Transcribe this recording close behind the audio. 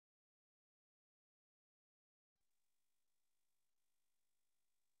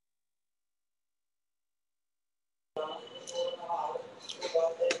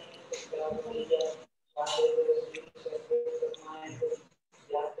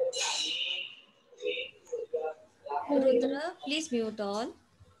Rudra, please mute all.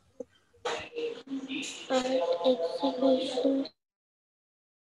 Art exhibition.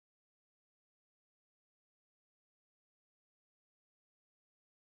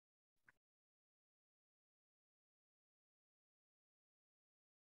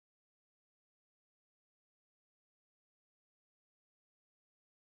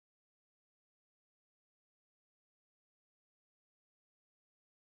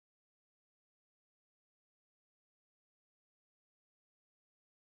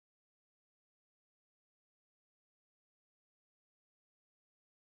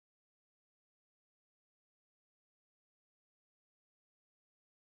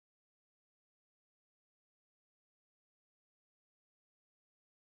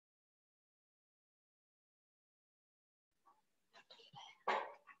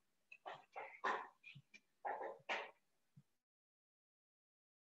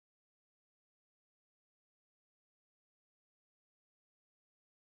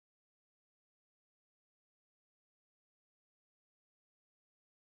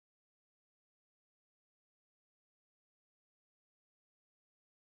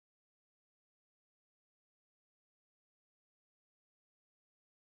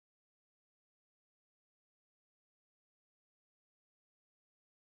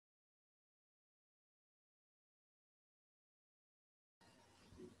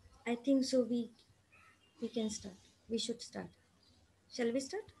 I think so. We can start. We should start. Shall we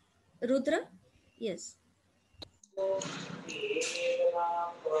start? Rudra? Yes.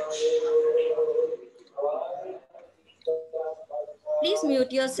 Please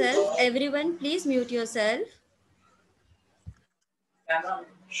mute yourself. Everyone, please mute yourself.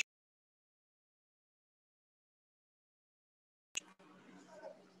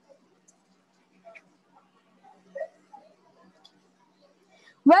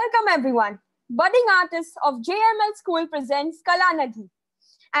 Welcome everyone. Budding artists of J.M.L School presents Kalanidhi,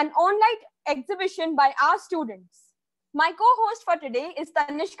 an online exhibition by our students. My co-host for today is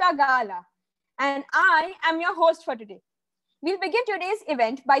Tanishka Gala, and I am your host for today. We'll begin today's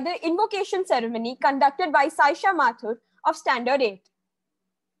event by the invocation ceremony conducted by Saisha Mathur of Standard 8.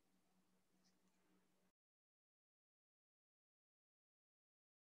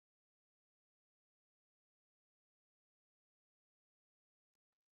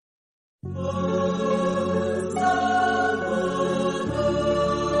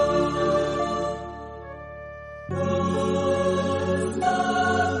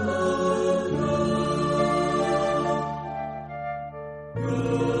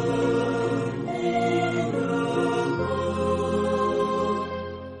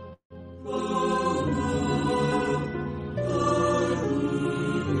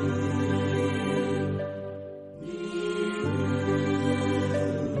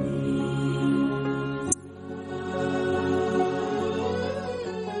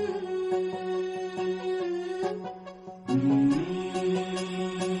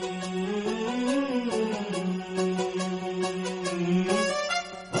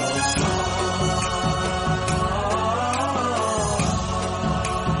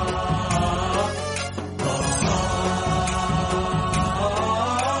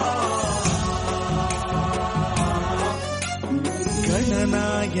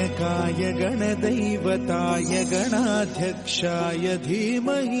 गणनायकाय गणदैवताय गणाध्यक्षाय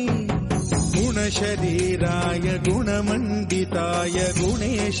धीमहि गुणशरीराय गुणमण्डिताय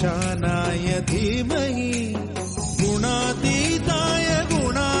गुणेशानाय धीमहि गुणातीताय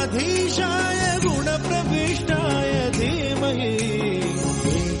गुणाधीशाय गुणप्रविष्टाय धीमहि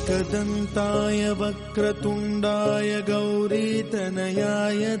एकदन्ताय वक्रतुण्डाय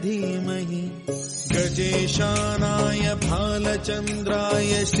गौरीतनयाय धीमहि गजेशानाय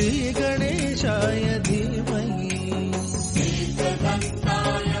भालचन्द्राय श्रीगणेशाय धीमहि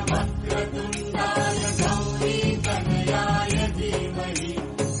एकदन्ताय वक्रतुण्डाय गौरीतनयाय धीमहि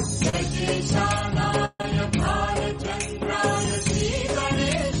गजेशानाय भालचन्द्राय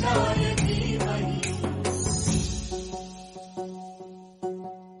श्रीगणेशाय धीमहि.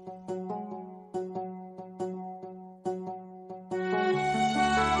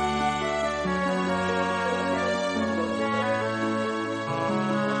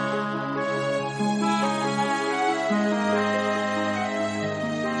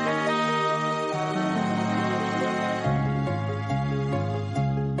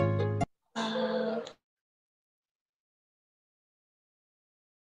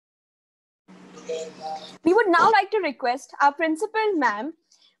 We would now like to request our principal ma'am,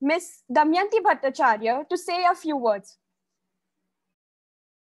 Miss Damyanti Bhattacharya, to say a few words.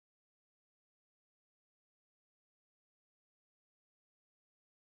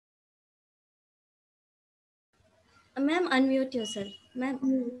 Ma'am, unmute yourself. Ma'am.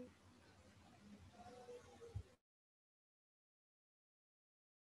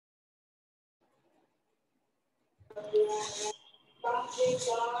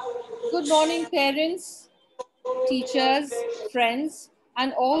 Good morning, parents, teachers, friends,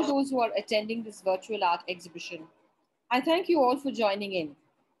 and all those who are attending this virtual art exhibition. I thank you all for joining in.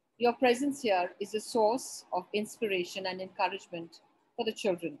 Your presence here is a source of inspiration and encouragement for the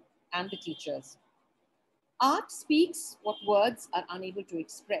children and the teachers. Art speaks what words are unable to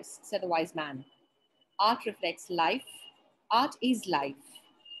express, said a wise man. Art reflects life. Art is life.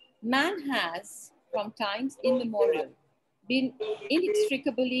 Man has, from times immemorial, been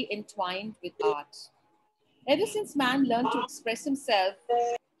inextricably entwined with art. Ever since man learned to express himself,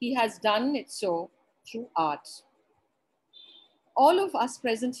 he has done it so through art. All of us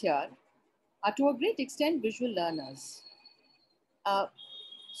present here are to a great extent visual learners. Uh,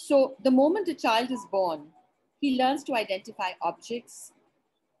 so, the moment a child is born, he learns to identify objects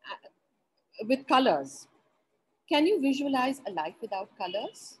with colors. Can you visualize a life without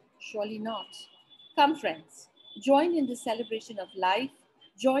colors? Surely not. Come, friends, join in the celebration of life,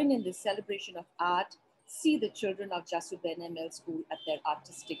 join in the celebration of art, see the children of J.M.L School at their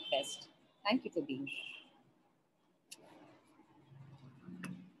artistic fest. Thank you for being here.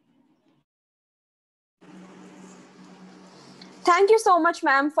 Thank you so much,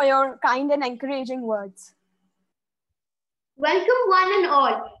 ma'am, for your kind and encouraging words. Welcome one and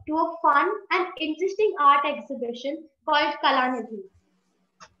all to a fun and interesting art exhibition called Kalanidhi.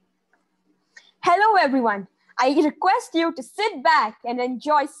 Hello, everyone. I request you to sit back and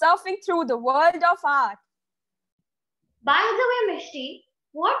enjoy surfing through the world of art. By the way, Mishti,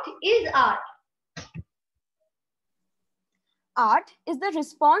 what is art? Art is the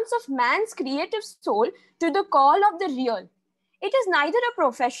response of man's creative soul to the call of the real. It is neither a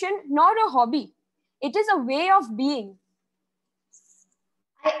profession nor a hobby. It is a way of being.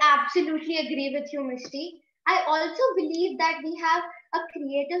 I absolutely agree with you, Mishti. I also believe that we have a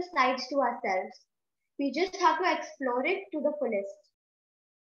creative side to ourselves. We just have to explore it to the fullest.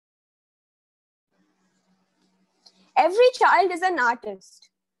 Every child is an artist.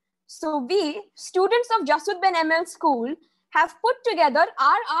 So we, students of J.M.L School, have put together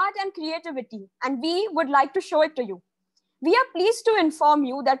our art and creativity, and we would like to show it to you. We are pleased to inform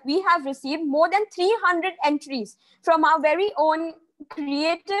you that we have received more than 300 entries from our very own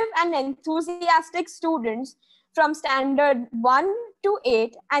creative and enthusiastic students from standard 1 to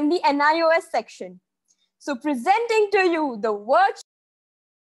 8 and the NIOS section. So presenting to you the virtual.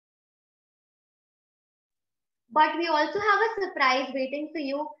 But we also have a surprise waiting for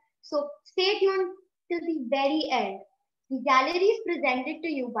you, so stay tuned till the very end. The gallery is presented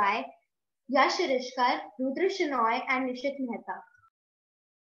to you by Yash Rishkar, Rudra Shenoy, and Nishit Mehta.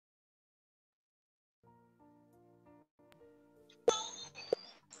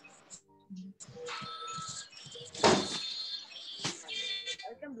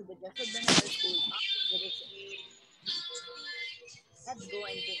 Welcome to the J.M.L School Art Exhibition. Let's go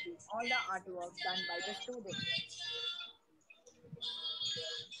and to see all the artworks done by the students.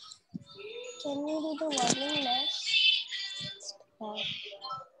 Can you do the volume less?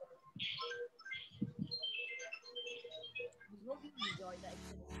 We hope you enjoy the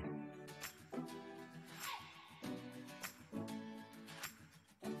exhibition.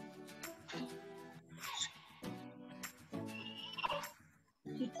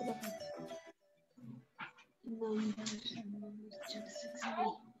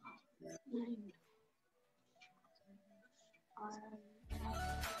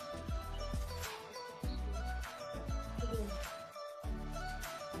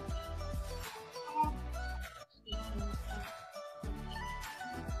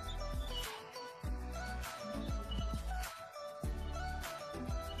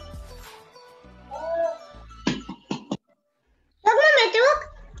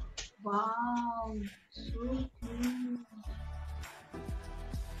 Wow.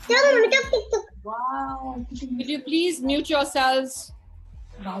 Wow. Will you please mute yourselves?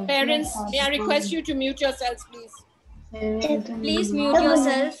 Parents, may I request you to mute yourselves, please? Please mute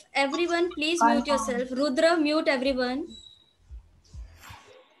yourself. Everyone, please mute yourself. Rudra, mute everyone.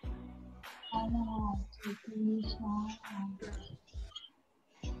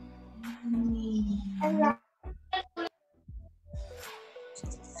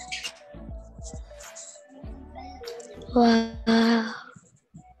 Wow.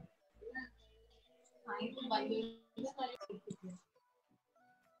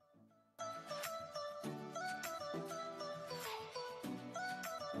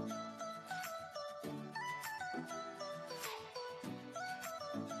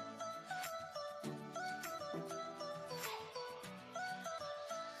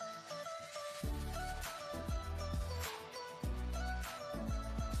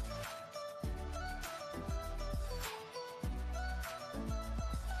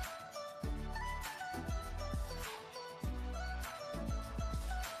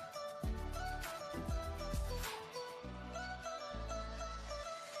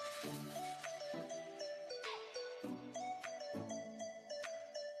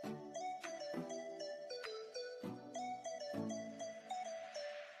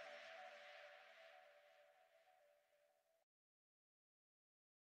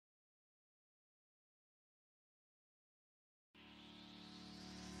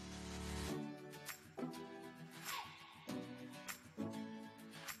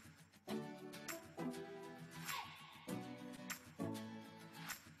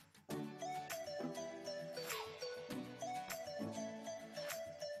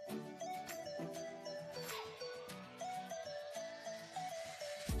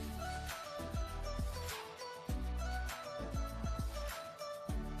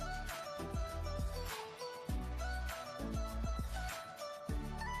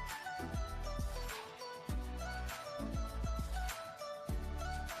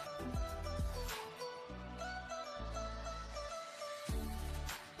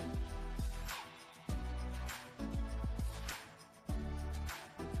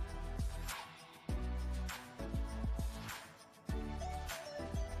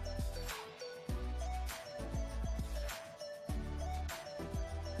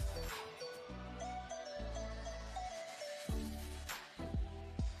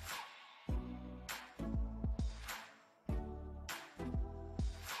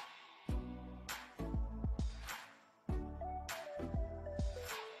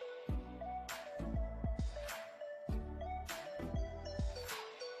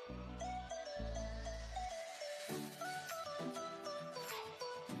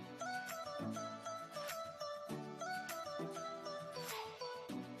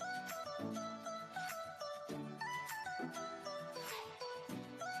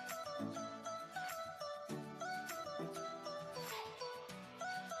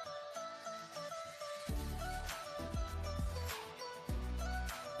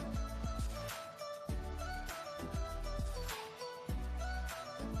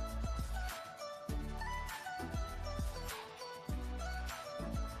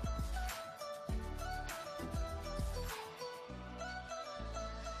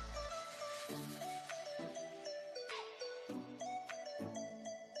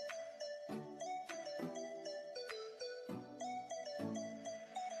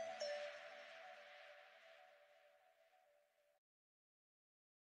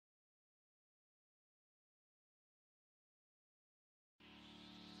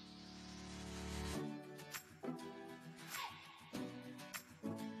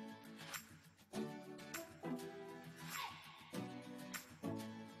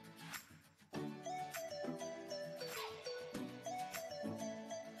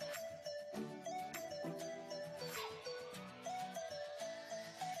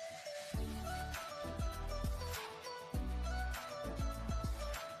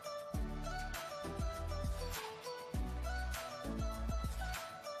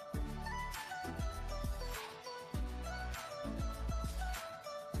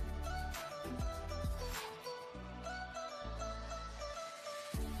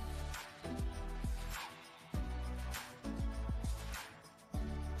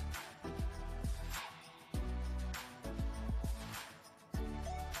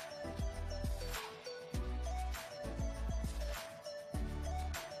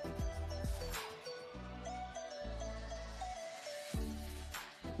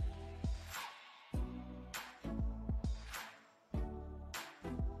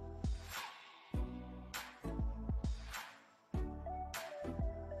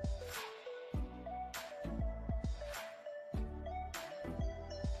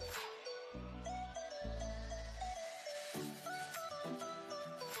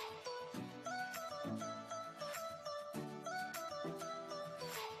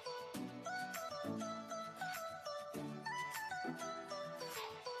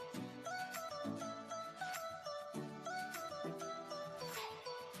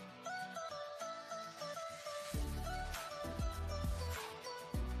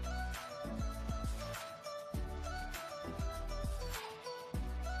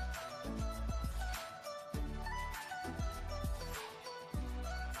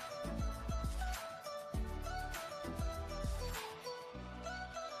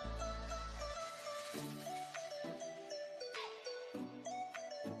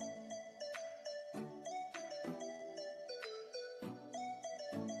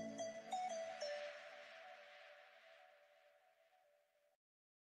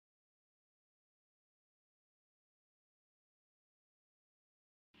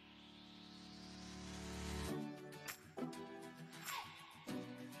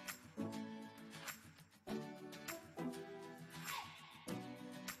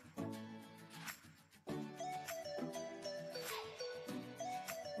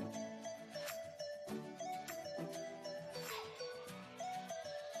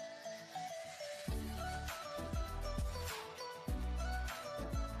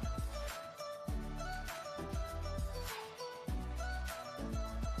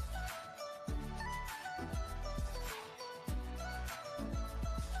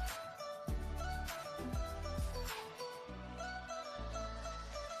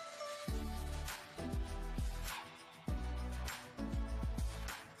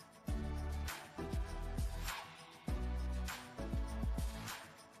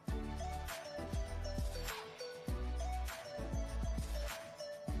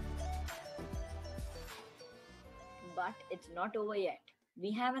 But it's not over yet.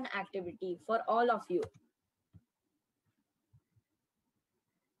 We have an activity for all of you.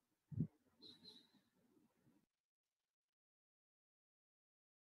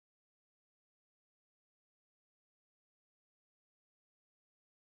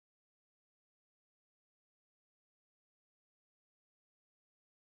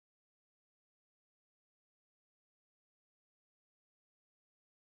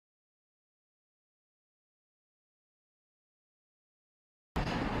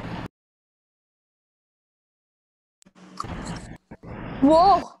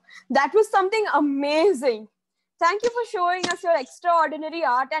 Whoa, that was something amazing. Thank you for showing us your extraordinary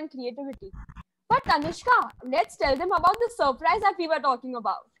art and creativity. But Tanishka, let's tell them about the surprise that we were talking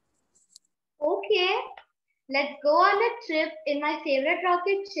about. Okay, let's go on a trip in my favorite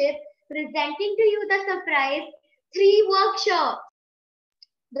rocket ship, presenting to you the surprise 3 workshops.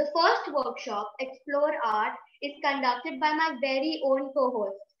 The first workshop, Explore Art, is conducted by my very own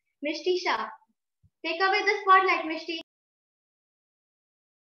co-host, Mishti Shah. Take away the spotlight, Mishti.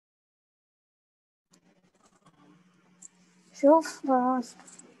 So fast.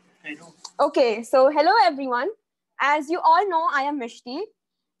 Okay, so hello everyone. As you all know, I am Mishti.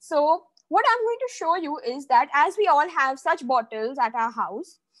 So what I'm going to show you is that as we all have such bottles at our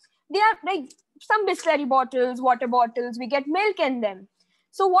house, they are like some Bisleri bottles, water bottles, we get milk in them.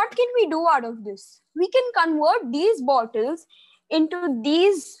 So what can we do out of this? We can convert these bottles into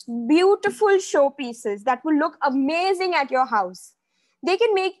these beautiful showpieces that will look amazing at your house. They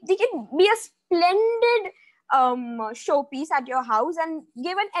can be a splendid showpiece at your house and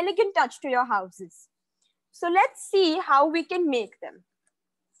give an elegant touch to your houses. So let's see how we can make them.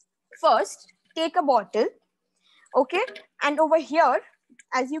 First, take a bottle, okay? And over here,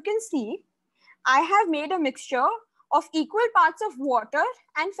 as you can see, I have made a mixture of equal parts of water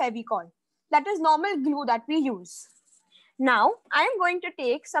and Fevicol. That is normal glue that we use. Now, I am going to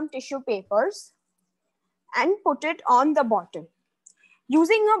take some tissue papers and put it on the bottle.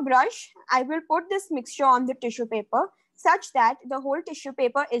 Using a brush, I will put this mixture on the tissue paper such that the whole tissue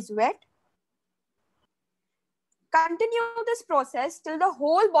paper is wet. Continue this process till the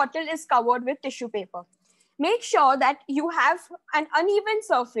whole bottle is covered with tissue paper. Make sure that you have an uneven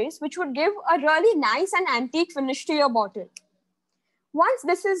surface which would give a really nice and antique finish to your bottle. Once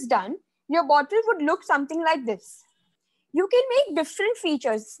this is done, your bottle would look something like this. You can make different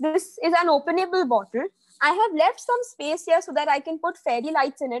features. This is an openable bottle. I have left some space here so that I can put fairy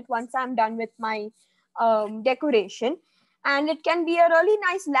lights in it once I'm done with my decoration. And it can be a really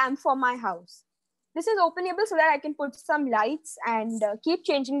nice lamp for my house. This is openable so that I can put some lights and keep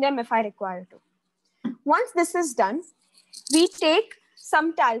changing them if I require to. Once this is done, we take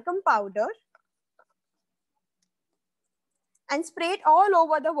some talcum powder and spray it all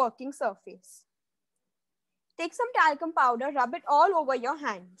over the working surface. Take some talcum powder, rub it all over your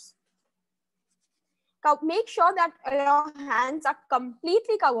hands. Make sure that your hands are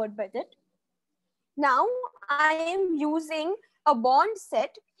completely covered with it. Now I am using a bond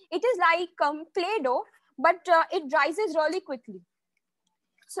set. It is like Play-Doh, but it dries really quickly.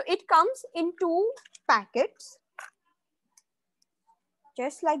 So it comes in 2 packets,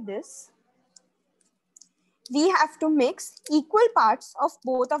 just like this. We have to mix equal parts of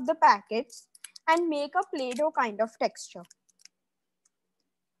both of the packets and make a Play-Doh kind of texture.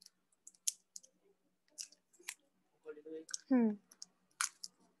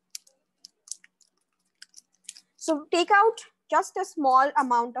 So take out just a small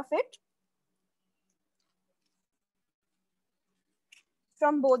amount of it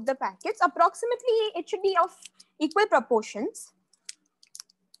from both the packets. Approximately, it should be of equal proportions.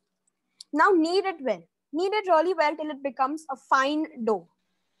 Now knead it well. Knead it really well till it becomes a fine dough.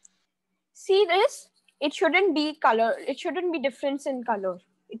 See this? It shouldn't be color. It shouldn't be difference in color.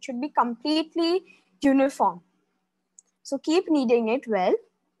 It should be completely uniform. So keep kneading it well.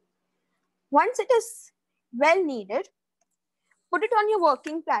 Once it is well kneaded, put it on your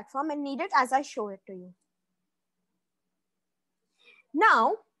working platform and knead it as I show it to you.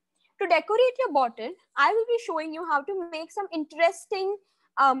 Now, to decorate your bottle, I will be showing you how to make some interesting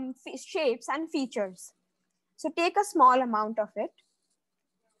shapes and features. So take a small amount of it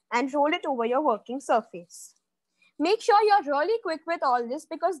and roll it over your working surface. Make sure you're really quick with all this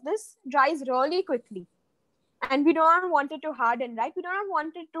because this dries really quickly. And we don't want it to harden, right? We don't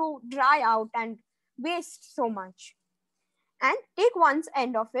want it to dry out and waste so much. And take one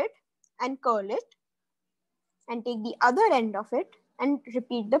end of it and curl it. And take the other end of it and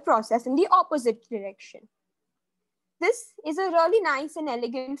repeat the process in the opposite direction. This is a really nice and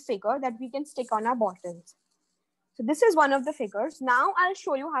elegant figure that we can stick on our bottles. So this is one of the figures. Now I'll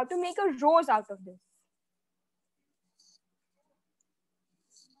show you how to make a rose out of this.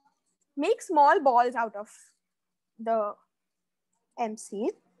 Make small balls out of the MC.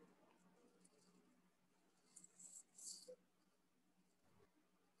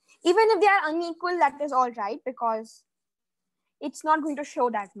 Even if they are unequal, that is all right because it's not going to show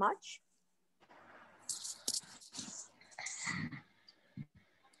that much.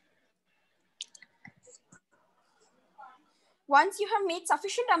 Once you have made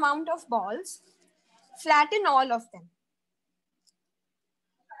sufficient amount of balls, flatten all of them.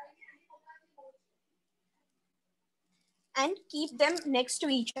 And keep them next to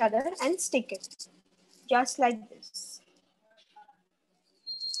each other and stick it, just like this.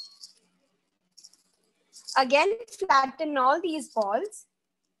 Again, flatten all these balls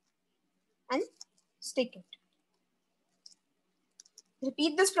and stick it.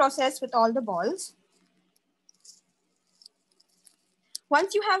 Repeat this process with all the balls.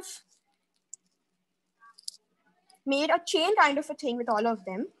 Once you have made a chain kind of a thing with all of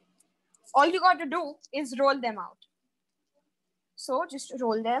them, all you got to do is roll them out. So just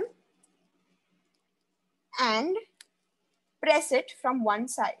roll them and press it from one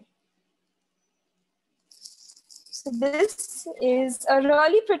side. So this is a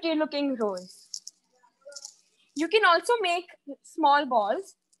really pretty looking roll. You can also make small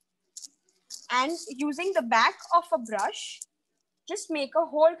balls and using the back of a brush, just make a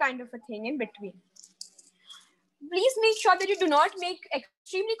hole kind of a thing in between. Please make sure that you do not make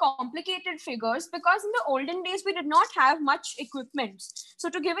extremely complicated figures because in the olden days, we did not have much equipment. So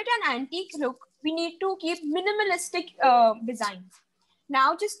to give it an antique look, we need to keep minimalistic designs.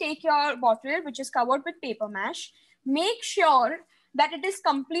 Now just take your bottle, which is covered with paper mache. Make sure that it is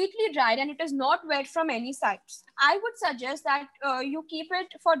completely dried and it is not wet from any sides. I would suggest that you keep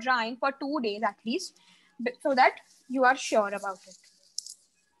it for drying for 2 days at least, so that you are sure about it.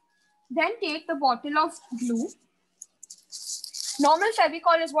 Then take the bottle of glue. Normal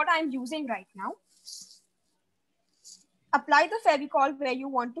Fevicol is what I'm using right now. Apply the Fevicol where you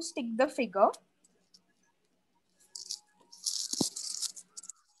want to stick the figure.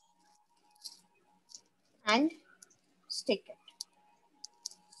 And stick it.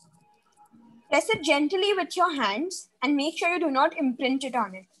 Press it gently with your hands and make sure you do not imprint it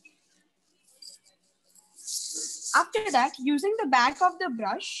on it. After that, using the back of the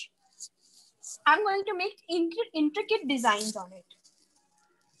brush, I'm going to make intricate designs on it.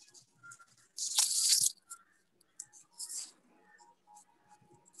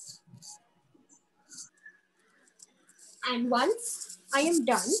 And once I am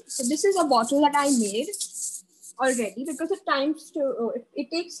done, so this is a bottle that I made already because it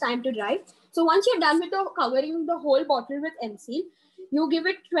takes time to dry. So once you're done with covering the whole bottle with MC, you give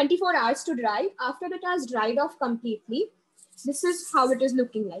it 24 hours to dry. After it has dried off completely, this is how it is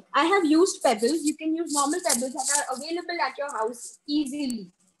looking like. I have used pebbles. You can use normal pebbles that are available at your house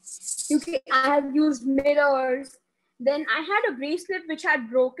easily. I have used mirrors. Then I had a bracelet which had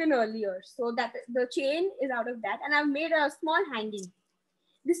broken earlier. So that the chain is out of that. And I've made a small hanging.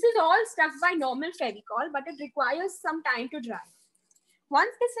 This is all stuck by normal Fevicol, but it requires some time to dry.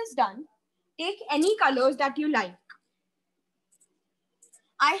 Once this is done, take any colors that you like.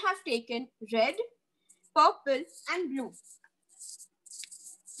 I have taken red, purple, and blue.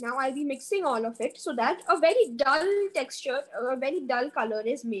 Now I'll be mixing all of it so that a very dull texture, a very dull color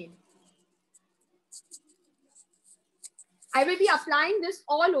is made. I will be applying this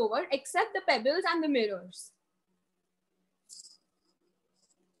all over except the pebbles and the mirrors.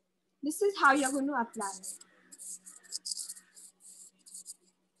 This is how you're going to apply it.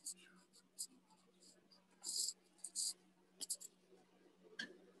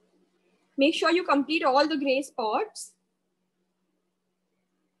 Make sure you complete all the gray spots.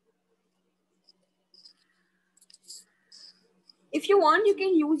 If you want, you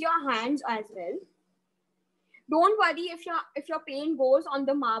can use your hands as well. Don't worry if your paint goes on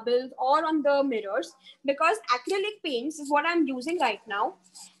the marbles or on the mirrors, because acrylic paints is what I'm using right now.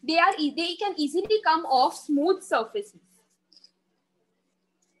 They can easily come off smooth surfaces.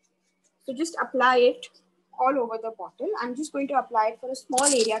 So just apply it all over the bottle. I'm just going to apply it for a small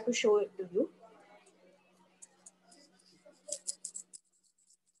area to show it to you.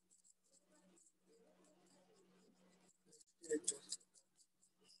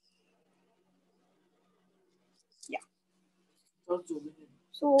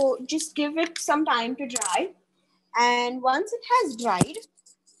 So just give it some time to dry. And once it has dried,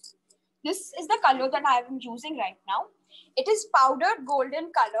 this is the color that I am using right now. It is powdered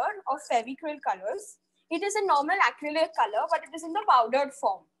golden color of Fevicryl colors. It is a normal acrylic color, but it is in the powdered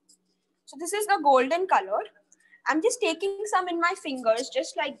form. So this is the golden color. I'm just taking some in my fingers,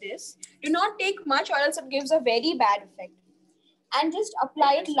 just like this. Do not take much or else it gives a very bad effect. and just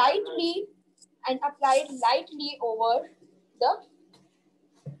apply it lightly over the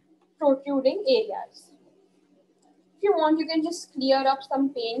protruding areas. If you want, you can just clear up some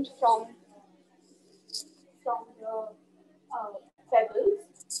paint from the pebbles.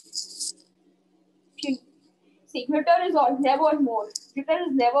 If you see, glitter is never more,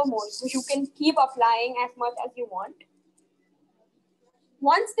 so you can keep applying as much as you want.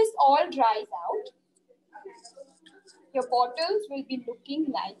 Once this all dries out, your bottles will be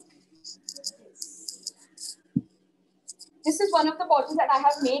looking like this. This is one of the bottles that I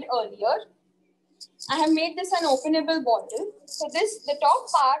have made earlier. I have made this an openable bottle. So the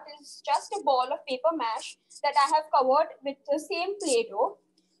top part is just a ball of paper mash that I have covered with the same Play-Doh,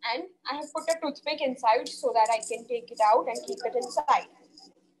 and I have put a toothpick inside so that I can take it out and keep it inside.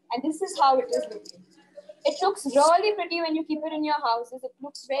 And this is how it is looking. It looks really pretty when you keep it in your houses. It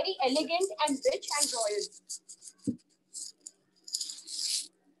looks very elegant and rich and royal.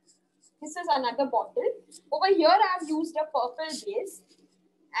 This is another bottle. Over here, I have used a purple base,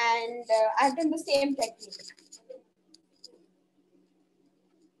 and I have done the same technique.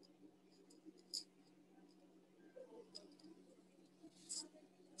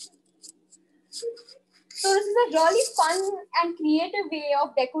 So this is a really fun and creative way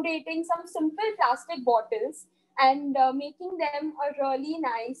of decorating some simple plastic bottles and making them a really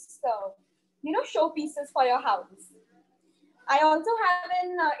nice, showpieces for your house. I also have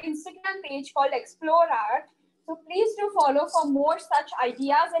an Instagram page called Explore Art. So please do follow for more such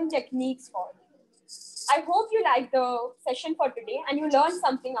ideas and techniques for it. I hope you liked the session for today and you learned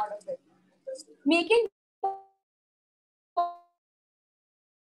something out of it. Making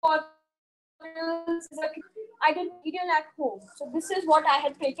bottles is I did material at home. So this is what I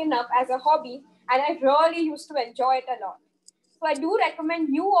had taken up as a hobby and I really used to enjoy it a lot. So I do recommend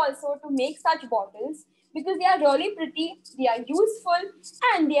you also to make such bottles because they are really pretty, they are useful,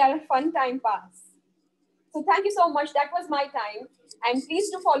 and they are a fun time pass. So thank you so much. That was my time. And please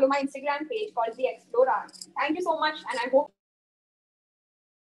do follow my Instagram page called The Explore Art. Thank you so much, and I hope.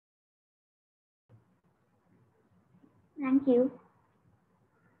 Thank you.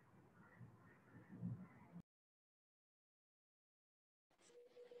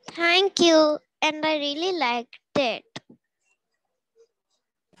 Thank you, and I really liked it.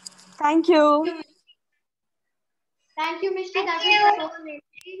 Thank you. Thank you, Mishti. That was so amazing.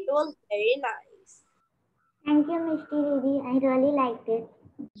 It was very nice. Thank you, Mishti Didi. I really liked it.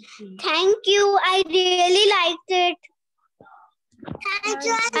 Thank you, I really liked it. Thank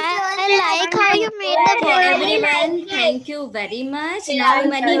you, I like how you made the Okay, bottle. everyone, thank you very much. Now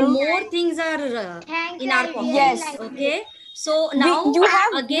many more things are in our pockets. Yes. Okay. So now you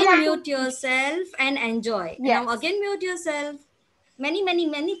have mute to, yourself and enjoy. yes. Now again mute yourself.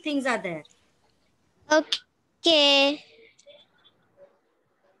 Many things are there. Okay.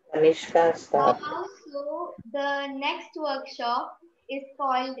 Anishka, start. So the next workshop is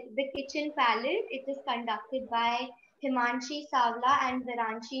called the Kitchen Palette. It is conducted by Himanshi Savla and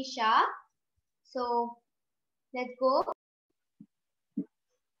Viranshi Shah. So let's go.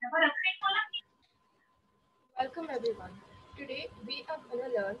 Welcome everyone. Today we are going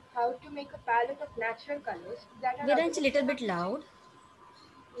to learn how to make a palette of natural colors that are Viranch, available. little bit loud.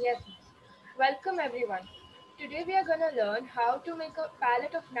 Yes, miss. Welcome everyone. Today we are going to learn how to make a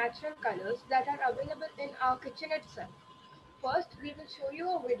palette of natural colors that are available in our kitchen itself. First, we will show you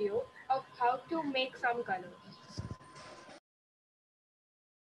a video of how to make some colors.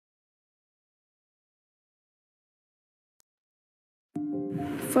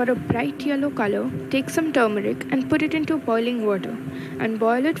 For a bright yellow color, take some turmeric and put it into boiling water and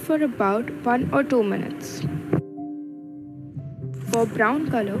boil it for about 1 or 2 minutes. For brown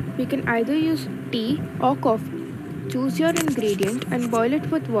color, we can either use tea or coffee. Choose your ingredient and boil it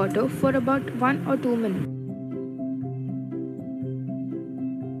with water for about 1 or 2 minutes.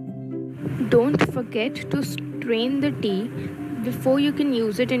 Don't forget to strain the tea before you can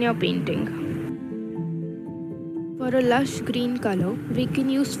use it in your painting. For a lush green color, we can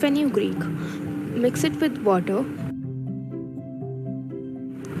use fenugreek. Mix it with water.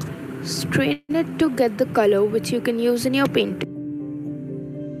 Strain it to get the color which you can use in your painting.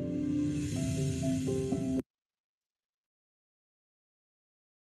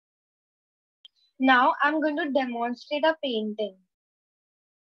 Now I'm going to demonstrate a painting.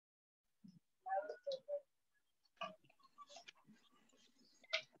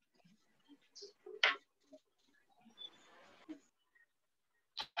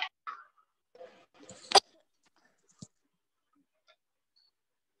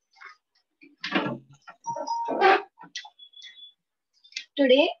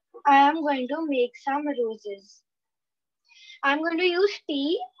 Today I am going to make some roses. I'm going to use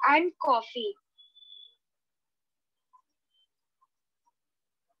tea and coffee.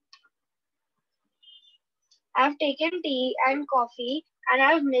 I've taken tea and coffee and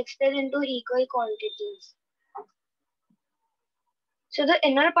I've mixed it into equal quantities. So the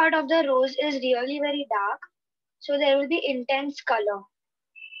inner part of the rose is really very dark, so there will be intense color.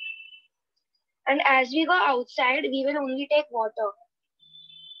 And as we go outside, we will only take water.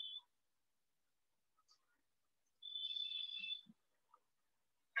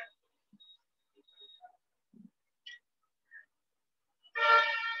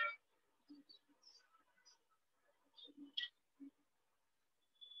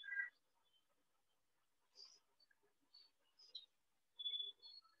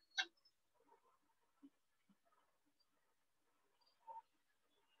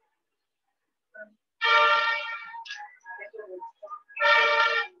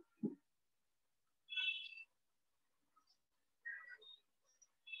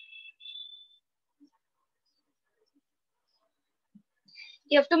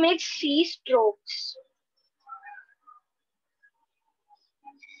 You have to make C strokes.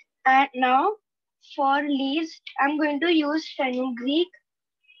 And now for leaves, I'm going to use fenugreek.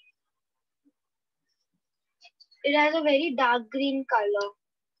 It has a very dark green color.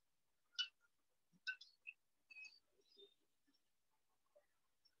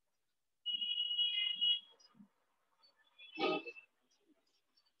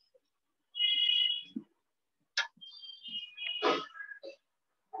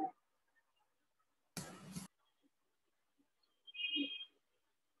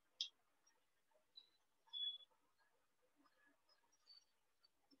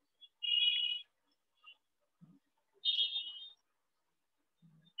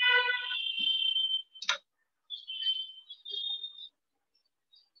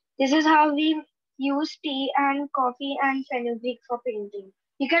 This is how we use tea and coffee and fenugreek for painting.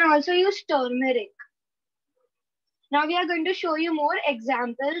 You can also use turmeric. Now we are going to show you more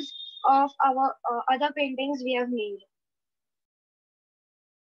examples of our other paintings we have made.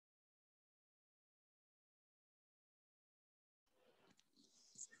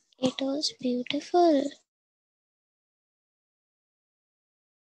 It was beautiful.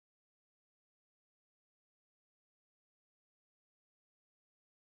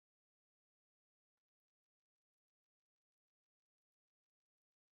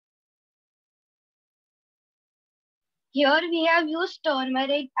 Here we have used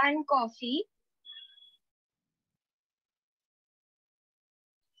turmeric and coffee.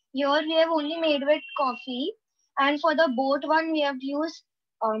 Here we have only made with coffee. And for the boat one, we have used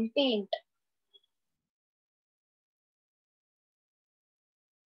paint.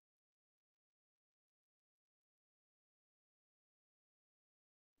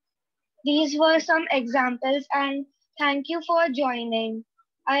 These were some examples and thank you for joining.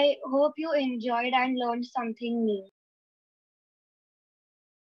 I hope you enjoyed and learned something new.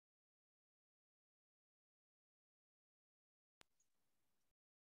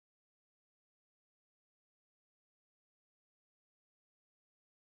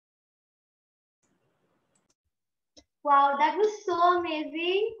 Wow, that was so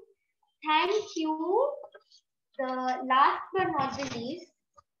amazing. Thank you. The last but not the least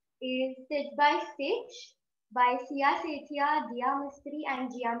is Stitch by Stitch by Sia Sethia, Dia Mistry, and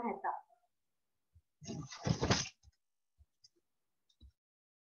Jia Mehta.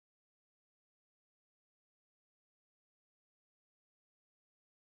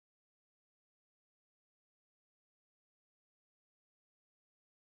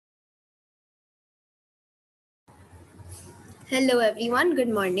 Hello everyone, good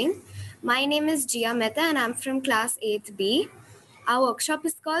morning. My name is Jia Mehta and I'm from class 8th B. Our workshop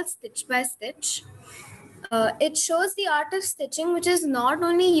is called Stitch by Stitch. It shows the art of stitching, which is not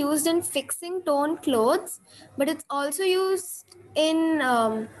only used in fixing torn clothes, but it's also used in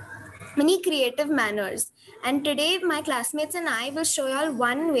many creative manners. And today my classmates and I will show you all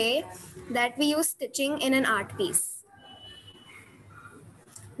one way that we use stitching in an art piece.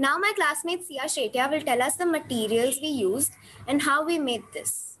 Now my classmate Sia Shetya will tell us the materials we used and how we made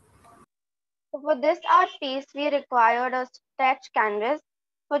this. So for this art piece, we required a stretch canvas.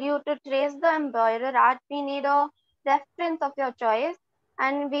 For you to trace the embroidered art, we need a reference of your choice.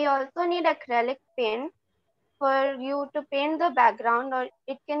 And we also need acrylic paint for you to paint the background, or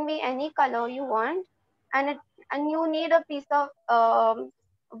it can be any color you want. And you need a piece of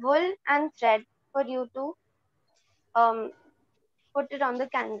wool and thread for you to um, put it on the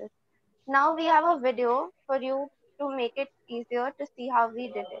canvas. Now we have a video for you to make it easier to see how we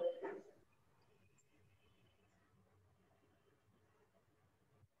did it.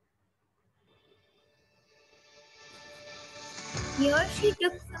 Here she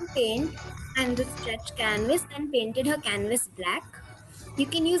took some paint and the stretch canvas and painted her canvas black. You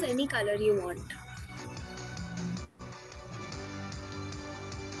can use any color you want.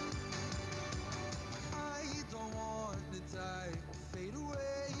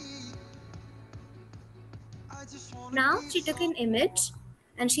 Now she took an image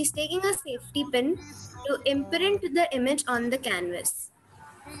and she's taking a safety pin to imprint the image on the canvas.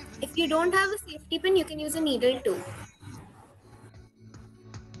 If you don't have a safety pin, you can use a needle too.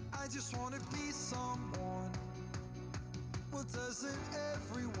 I just wanna be someone. Well, doesn't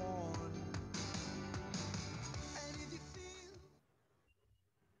everyone? And if you feel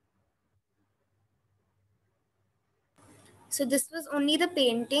So this was only the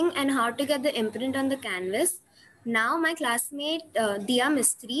painting and how to get the imprint on the canvas. Now my classmate Dia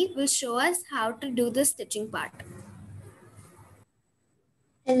Mistry will show us how to do the stitching part.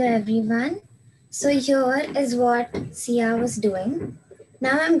 Hello everyone. So here is what Sia was doing.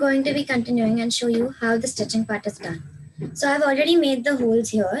 Now I'm going to be continuing and show you how the stitching part is done. So I've already made the holes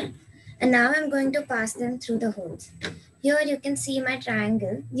here and now I'm going to pass them through the holes. Here you can see my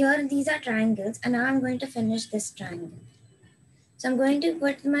triangle. Here these are triangles and now I'm going to finish this triangle. So I'm going to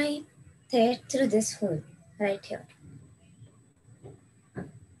put my thread through this hole right here.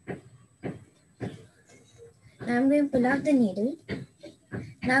 Now I'm going to pull out the needle.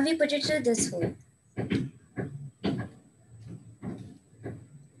 Now we put it through this hole.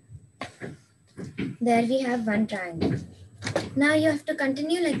 There we have one triangle. Now you have to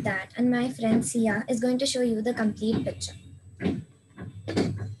continue like that and my friend Sia is going to show you the complete picture.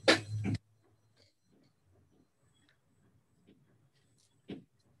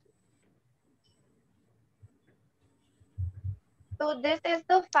 So this is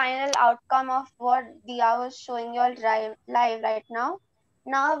the final outcome of what Dia was showing you all live right now.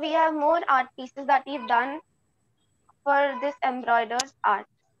 Now we have more art pieces that we've done for this embroidered art.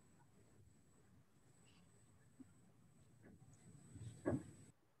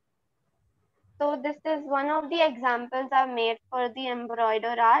 So this is one of the examples I've made for the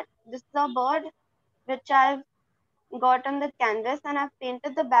embroidered art. This is a bird which I've got on the canvas and I've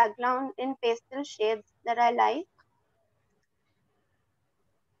painted the background in pastel shades that I like.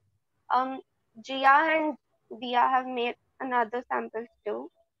 Jia and Dia have made another samples too.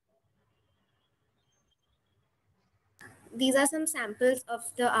 These are some samples of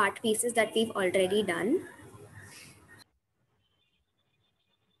the art pieces that we've already done.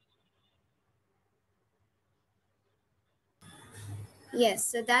 Yes,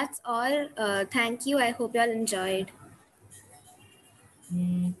 so that's all. Thank you. I hope you all enjoyed.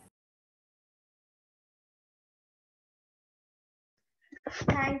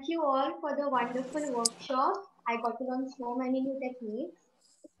 Thank you all for the wonderful workshop. I got to learn so many new techniques.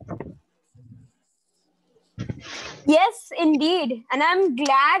 Yes, indeed. And I'm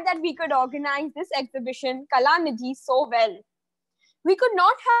glad that we could organize this exhibition, Kalanidhi, so well. We could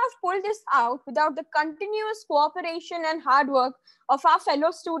not have pulled this out without the continuous cooperation and hard work of our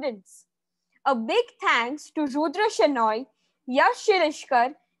fellow students. A big thanks to Rudra Shenoy, Yash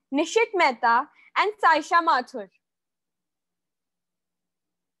Shirishkar, Nishit Mehta, and Saisha Mathur.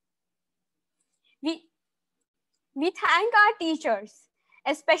 We thank our teachers,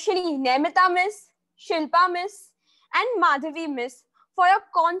 especially Nemita Miss, Shilpa Miss, and Madhavi Miss for your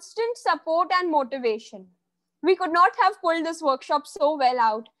constant support and motivation. We could not have pulled this workshop so well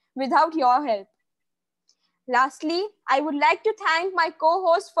out without your help. Lastly, I would like to thank my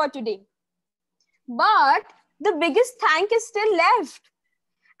co-host for today. But the biggest thank is still left.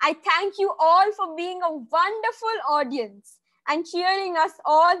 I thank you all for being a wonderful audience and cheering us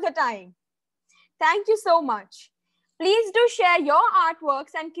all the time. Thank you so much. Please do share your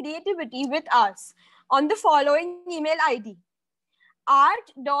artworks and creativity with us on the following email ID: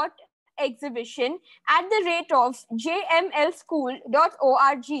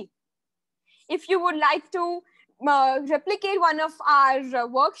 art.exhibition@jmlschool.org. If you would like to replicate one of our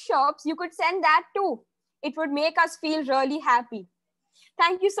workshops, you could send that too. It would make us feel really happy.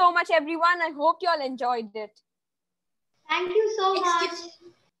 Thank you so much, everyone. I hope you all enjoyed it. Thank you so much.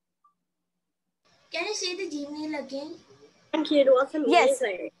 Can I say the Gmail again? Thank you. It was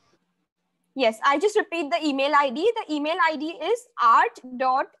amazing. Yes, I'll just repeat the email ID. The email ID is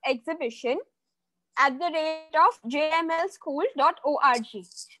art.exhibition@jmlschool.org.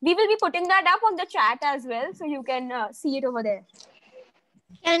 We will be putting that up on the chat as well, so you can see it over there.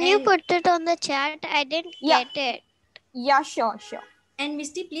 Can you put it on the chat? I didn't get it. Yeah, sure. And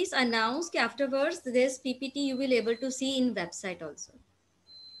Misty, please announce that afterwards this PPT you will able to see in website also.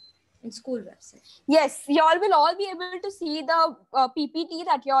 in school website. Yes, y'all will all be able to see the PPT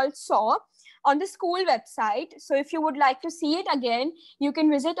that y'all saw on the school website. So if you would like to see it again, you can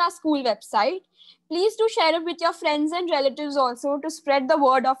visit our school website. Please do share it with your friends and relatives also to spread the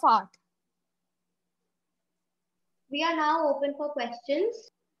word of art. We are now open for questions.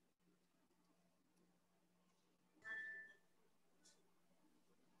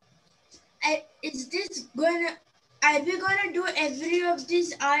 Is this gonna? Are we gonna do every of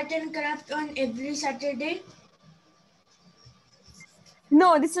this art and craft on every Saturday?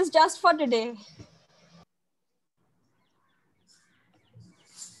 No, this is just for today.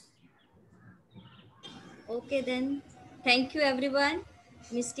 Okay then. Thank you everyone.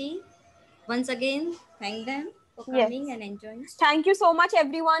 Misty, once again, thank them for coming and enjoying. Thank you so much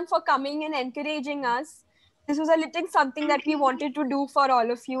everyone for coming and encouraging us. This was a little something that we wanted to do for all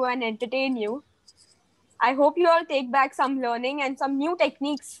of you and entertain you. I hope you all take back some learning and some new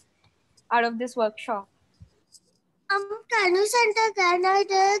techniques out of this workshop. Can you send again?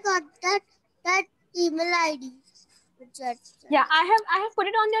 I got that email ID. Yeah, I have put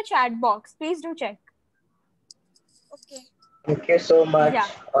it on your chat box. Please do check. Okay. Thank you so much. Yeah.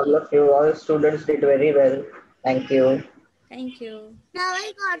 All of you, all students did very well. Thank you. Thank you. Now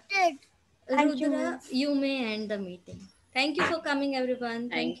I got it. Rudra, you may end the meeting. Thank you for coming, everyone.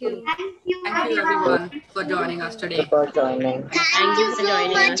 Thank you. Thank you everyone for joining us today. For joining. Thank you so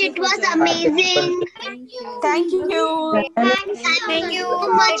much. It was amazing. Thank you. Thank you. Thank you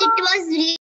so much. It was really